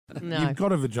No. You've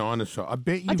got a vagina shot. I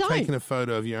bet you've don't. taken a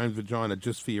photo of your own vagina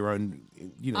just for your own,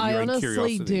 your I own honestly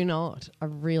curiosity. do not. I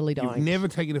really don't. You've never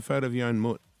taken a photo of your own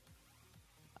mutt.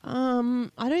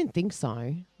 I don't think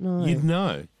so. No. You'd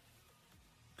know.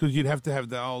 Because you'd have to have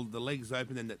the legs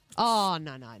open and Oh,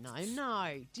 no.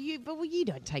 Do you? But you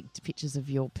don't take pictures of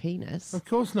your penis. Of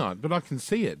course not, but I can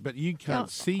see it. But you can't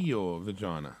see your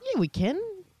vagina. Yeah, we can.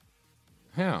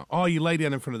 How? Oh, you lay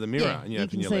down in front of the mirror Yeah, and you you open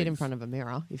can your see legs. it in front of a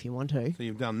mirror if you want to. So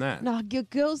you've done that. No,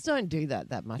 girls don't do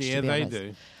that much. Yeah, to be they honest.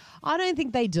 do. I don't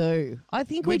think they do. I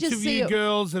think Which we just of see you it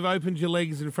girls have opened your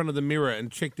legs in front of the mirror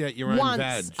and checked out your own once.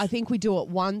 vag? I think we do it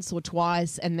once or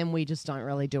twice, and then we just don't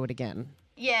really do it again.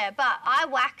 Yeah, but I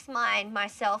wax mine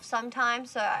myself sometimes,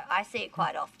 so I see it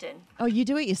quite often. Oh, you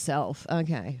do it yourself?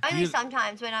 Okay. Only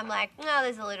sometimes when I'm like, no,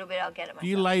 there's a little bit, I'll get it myself. Do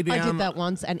you lay down? I did that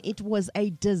once, and it was a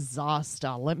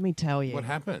disaster. Let me tell you. What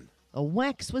happened? The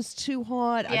wax was too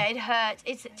hard. Yeah, it hurts.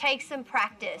 It takes some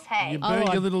practice, hey. You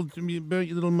burnt your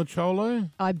little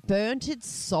macholo? I burnt it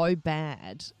so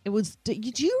bad. It was. Do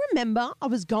you remember? I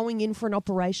was going in for an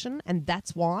operation, and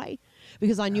that's why,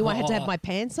 because I knew I had to have my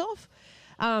pants off,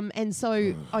 and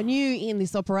so I knew in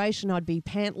this operation I'd be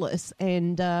pantless,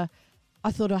 and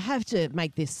I thought I have to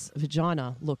make this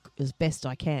vagina look as best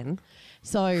I can.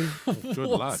 So Good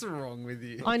luck. What's wrong with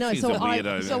you? I know. She's So a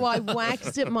weirdo, so man. I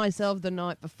waxed it myself the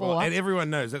night before. Well, and everyone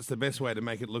knows that's the best way to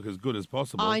make it look as good as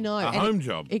possible. I know. A and home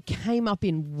job. It came up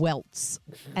in welts.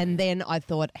 And then I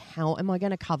thought, how am I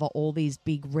going to cover all these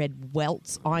big red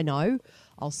welts? I know.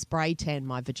 I'll spray tan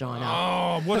my vagina.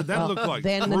 Oh, what did that look like?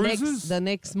 Then Bruises? the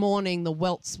next morning, the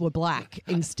welts were black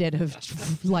instead of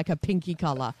like a pinky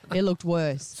colour. It looked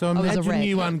worse. So I was a imagine wreck.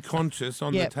 you unconscious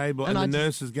on Yep. the table And and, I the just-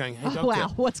 nurse is going, hey, Oh, doctor,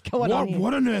 wow, what's going on here?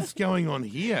 What on earth's going on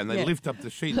here? And they Yeah. lift up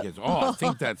the sheet and goes, oh, I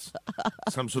think that's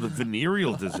some sort of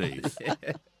venereal disease.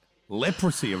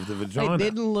 Leprosy of the vagina. It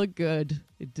didn't look good.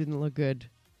 It didn't look good.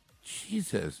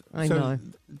 Jesus. I so know.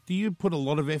 Do you put a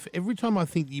lot of effort? Every time I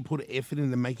think that you put effort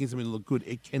into making something look good,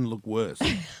 it can look worse.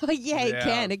 Oh, yeah, it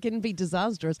can. It can be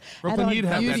disastrous. Rockland, And on you'd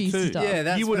have that beauty too. stuff. Yeah,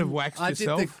 that's You would have when waxed I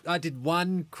yourself? I did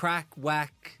one crack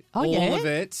whack, Oh, all yeah? of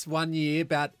it, one year,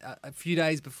 about a few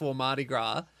days before Mardi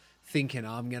Gras, thinking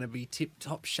I'm going to be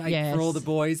tip-top shape Yes. for all the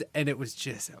boys, and it was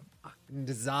just a fucking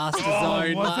disaster Oh,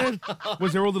 zone. was like, it?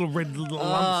 Was there all little red lumps and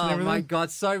oh, everything? my God,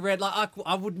 so red. Like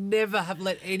I would never have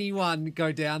let anyone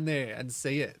go down there and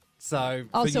see it. So,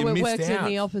 Oh, But so you it missed works in out.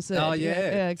 the opposite. Oh,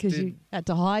 yeah. because you Did- had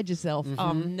to hide yourself. Oh,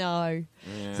 Mm-hmm. no.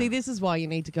 See, this is why you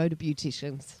need to go to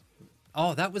beauticians.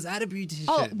 oh, that was at a beautician.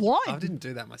 Oh, why? I didn't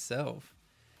do that myself.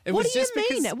 It What was do you just mean?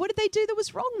 because What did they do that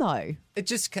was wrong, though?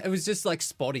 it was just like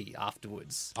spotty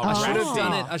afterwards. Oh, I should have rashy.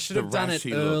 done it. I should have The done it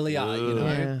rashy look. earlier. You know.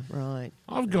 Yeah, right.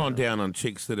 I've gone down on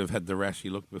chicks that have had the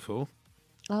rashy look before.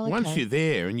 Oh, okay. Once you're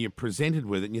there and you're presented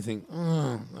with it and you think,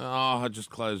 I just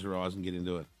close your eyes and get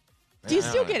into it. Do you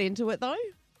still get into it, though?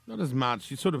 Not as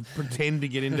much. You sort of pretend to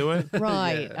get into it.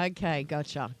 Right. Okay,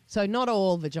 gotcha. So not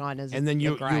all vaginas And then are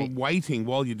you're great. waiting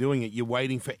while you're doing it. You're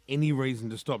waiting for any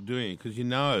reason to stop doing it because you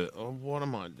know, what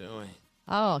am I doing?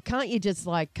 Oh, can't you just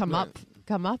like come No.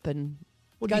 up and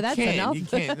Well, go, you that's can, enough? You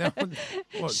can. That one-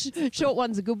 what? Short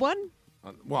one's a good one?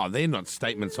 Well, they're not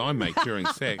statements I make during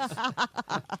sex.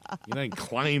 You don't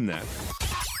claim that.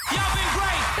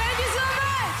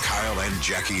 Kyle and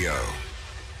Jackie O.